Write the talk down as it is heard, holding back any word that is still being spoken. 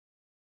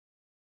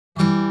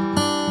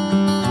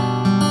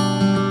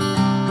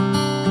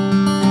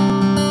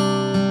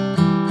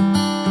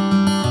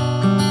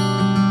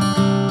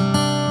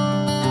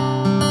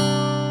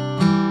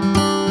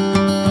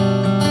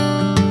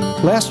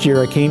Last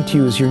year I came to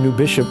you as your new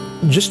bishop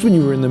just when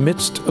you were in the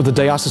midst of the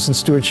Diocesan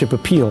Stewardship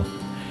Appeal.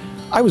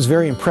 I was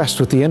very impressed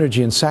with the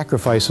energy and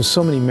sacrifice of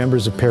so many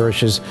members of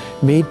parishes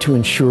made to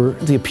ensure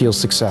the appeal's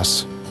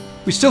success.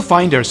 We still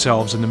find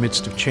ourselves in the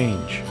midst of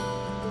change.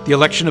 The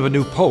election of a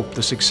new pope,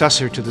 the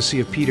successor to the See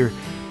of Peter,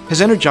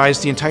 has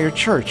energized the entire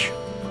church.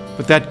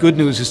 But that good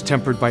news is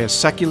tempered by a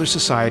secular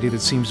society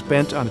that seems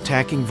bent on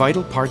attacking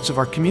vital parts of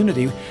our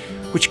community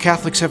which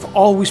Catholics have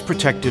always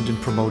protected and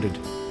promoted,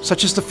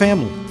 such as the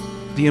family,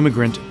 the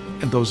immigrant,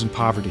 and those in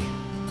poverty.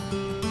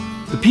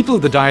 The people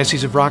of the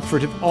Diocese of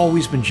Rockford have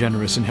always been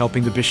generous in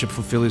helping the bishop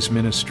fulfill his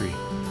ministry.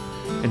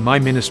 And my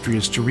ministry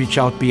is to reach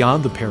out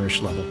beyond the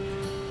parish level,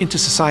 into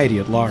society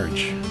at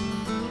large.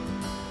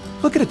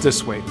 Look at it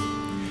this way.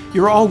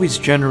 You're always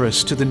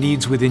generous to the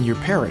needs within your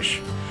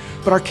parish,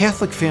 but our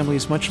Catholic family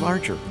is much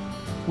larger.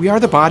 We are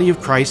the body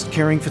of Christ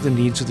caring for the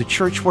needs of the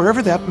church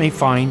wherever that may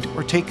find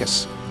or take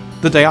us.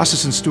 The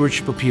Diocesan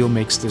Stewardship Appeal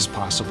makes this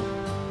possible.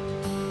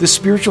 This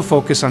spiritual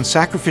focus on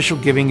sacrificial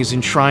giving is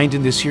enshrined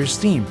in this year's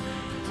theme.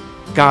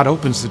 God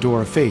opens the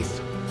door of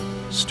faith.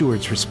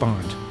 Stewards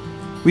respond.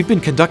 We've been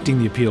conducting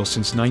the appeal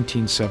since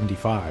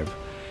 1975,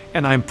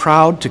 and I'm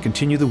proud to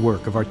continue the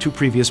work of our two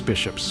previous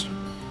bishops.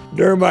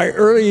 During my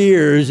early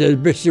years as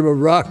Bishop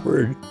of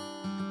Rockford,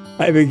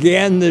 I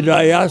began the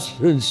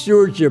Diocesan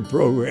Stewardship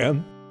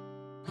Program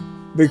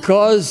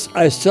because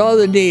I saw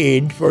the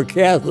need for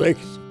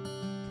Catholics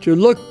to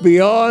look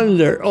beyond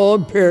their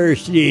own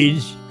parish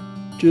needs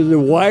to the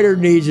wider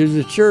needs of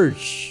the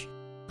church.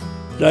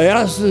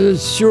 Diocesan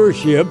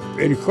Stewardship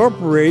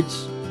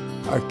incorporates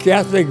our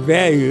Catholic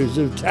values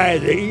of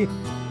tithing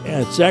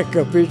and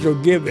sacrificial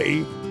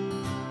giving,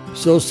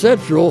 so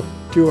central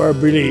to our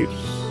beliefs.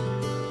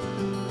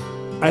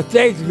 I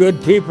thank the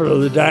good people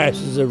of the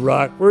Diocese of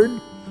Rockford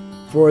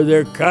for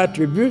their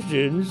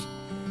contributions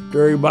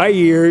during my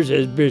years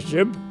as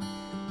bishop,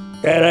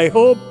 and I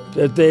hope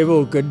that they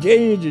will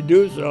continue to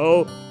do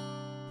so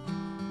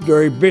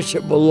during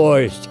Bishop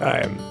Malloy's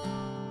time.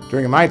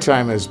 During my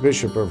time as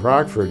Bishop of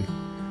Rockford,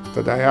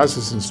 the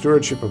Diocesan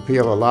Stewardship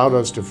Appeal allowed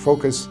us to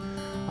focus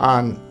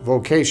on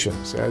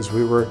vocations as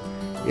we were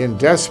in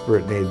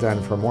desperate need then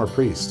for more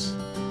priests.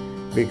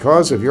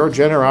 Because of your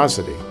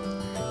generosity,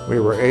 we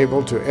were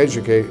able to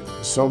educate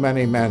so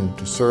many men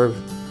to serve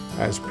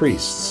as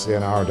priests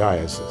in our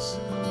diocese.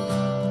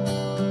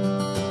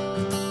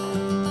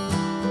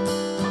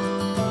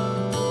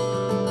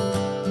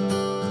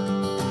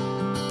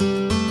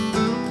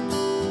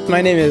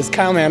 My name is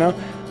Kyle Mano.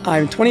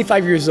 I'm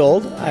 25 years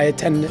old. I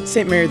attend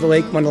St. Mary of the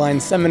Lake Mundelein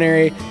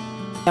Seminary.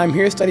 I'm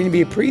here studying to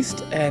be a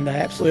priest, and I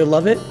absolutely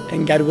love it,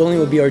 and God willing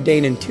will be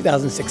ordained in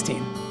 2016.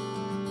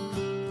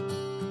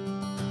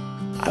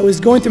 I was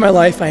going through my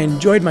life, I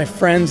enjoyed my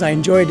friends, I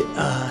enjoyed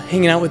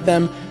hanging out with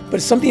them,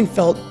 but something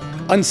felt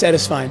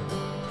unsatisfying.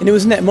 And it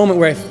was in that moment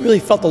where I really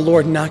felt the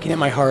Lord knocking at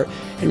my heart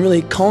and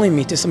really calling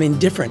me to something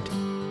different.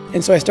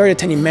 And so I started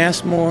attending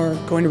Mass more,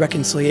 going to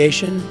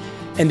reconciliation,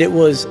 and it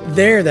was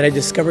there that I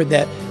discovered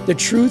that the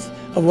truth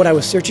of what I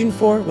was searching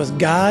for was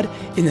God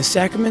in the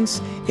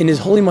sacraments, in His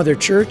Holy Mother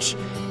Church,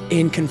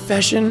 in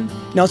confession,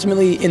 and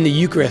ultimately in the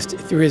Eucharist.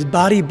 Through His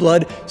body,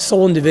 blood,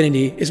 soul, and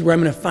divinity is where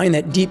I'm going to find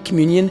that deep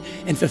communion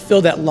and fulfill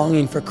that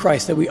longing for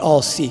Christ that we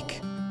all seek.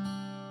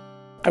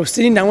 I was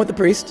sitting down with the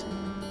priest,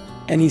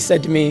 and he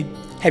said to me,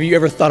 "Have you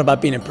ever thought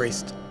about being a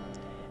priest?"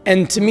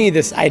 And to me,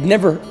 I had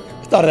never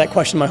thought of that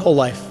question my whole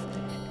life.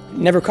 It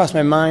never crossed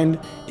my mind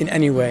in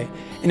any way.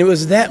 And it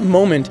was that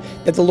moment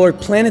that the Lord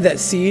planted that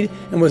seed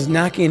and was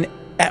knocking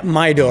at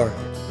my door.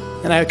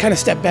 And I kind of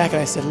stepped back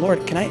and I said,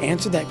 "Lord, can I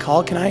answer that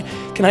call? Can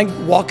I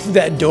walk through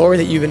that door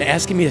that you've been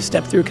asking me to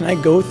step through? Can I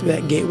go through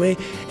that gateway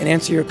and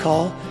answer your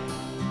call?"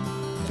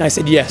 And I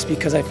said yes,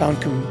 because I found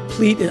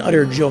complete and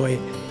utter joy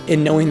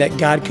in knowing that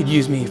God could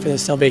use me for the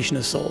salvation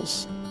of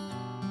souls.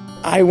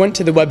 I went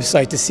to the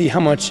website to see how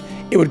much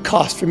it would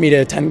cost for me to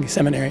attend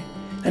seminary.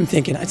 I'm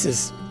thinking, this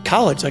is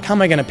college, like how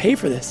am I gonna pay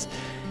for this?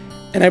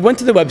 And I went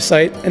to the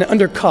website, and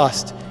under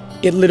cost,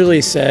 it literally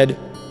said,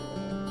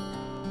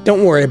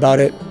 "Don't worry about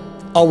it.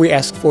 All we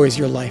ask for is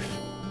your life."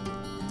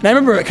 And I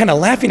remember kind of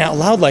laughing out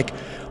loud, like,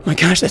 "Oh my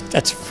gosh,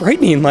 that's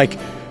frightening. Like,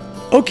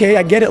 okay,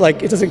 I get it.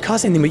 Like, it doesn't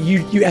cost anything, but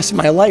you asked for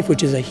my life,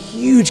 which is a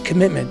huge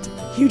commitment,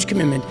 huge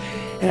commitment."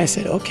 And I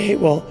said, "Okay,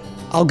 well,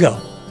 I'll go."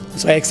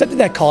 So I accepted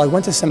that call. I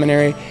went to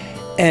seminary,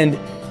 and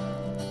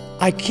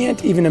I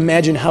can't even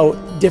imagine how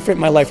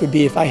different my life would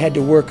be if I had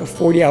to work a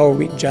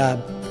 40-hour-a-week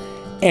job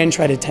and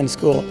try to attend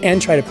school,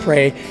 and try to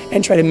pray,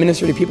 and try to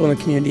minister to people in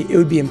the community. It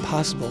would be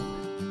impossible.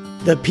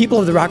 The people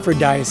of the Rockford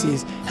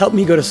Diocese helped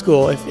me go to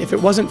school. If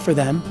it wasn't for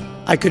them,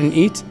 I couldn't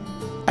eat,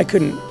 I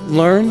couldn't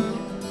learn,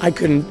 I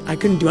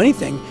couldn't do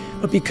anything.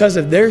 But because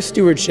of their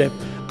stewardship,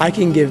 I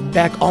can give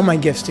back all my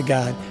gifts to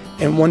God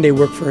and one day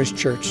work for His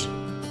church.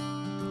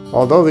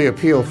 Although the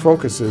appeal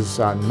focuses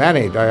on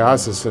many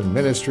diocesan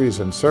ministries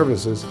and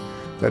services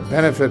that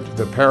benefit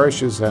the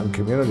parishes and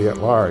community at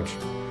large,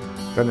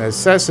 the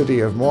necessity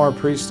of more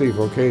priestly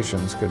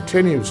vocations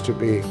continues to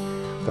be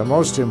the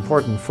most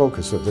important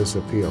focus of this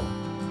appeal.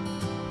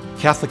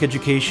 Catholic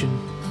education,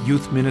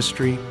 youth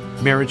ministry,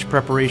 marriage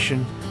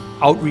preparation,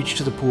 outreach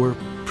to the poor,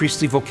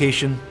 priestly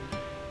vocation.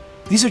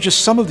 These are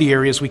just some of the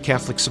areas we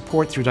Catholics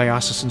support through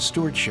diocesan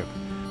stewardship.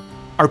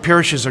 Our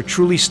parishes are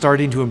truly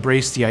starting to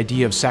embrace the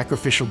idea of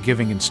sacrificial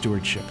giving in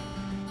stewardship.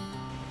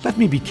 Let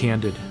me be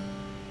candid.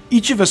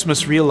 Each of us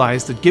must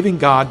realize that giving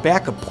God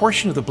back a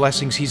portion of the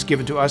blessings He's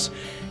given to us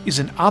is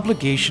an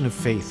obligation of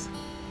faith.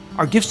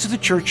 Our gifts to the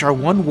Church are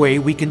one way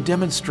we can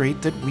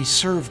demonstrate that we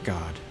serve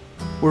God.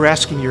 We're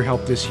asking your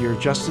help this year,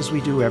 just as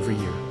we do every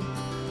year.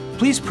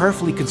 Please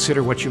prayerfully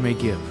consider what you may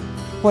give.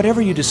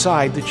 Whatever you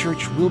decide, the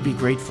Church will be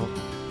grateful.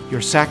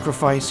 Your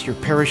sacrifice, your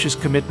parish's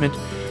commitment,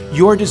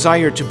 your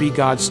desire to be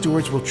God's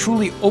stewards will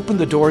truly open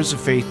the doors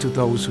of faith to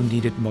those who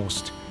need it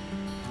most.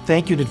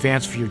 Thank you in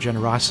advance for your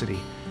generosity.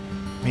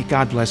 May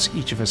God bless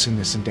each of us in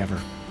this endeavor.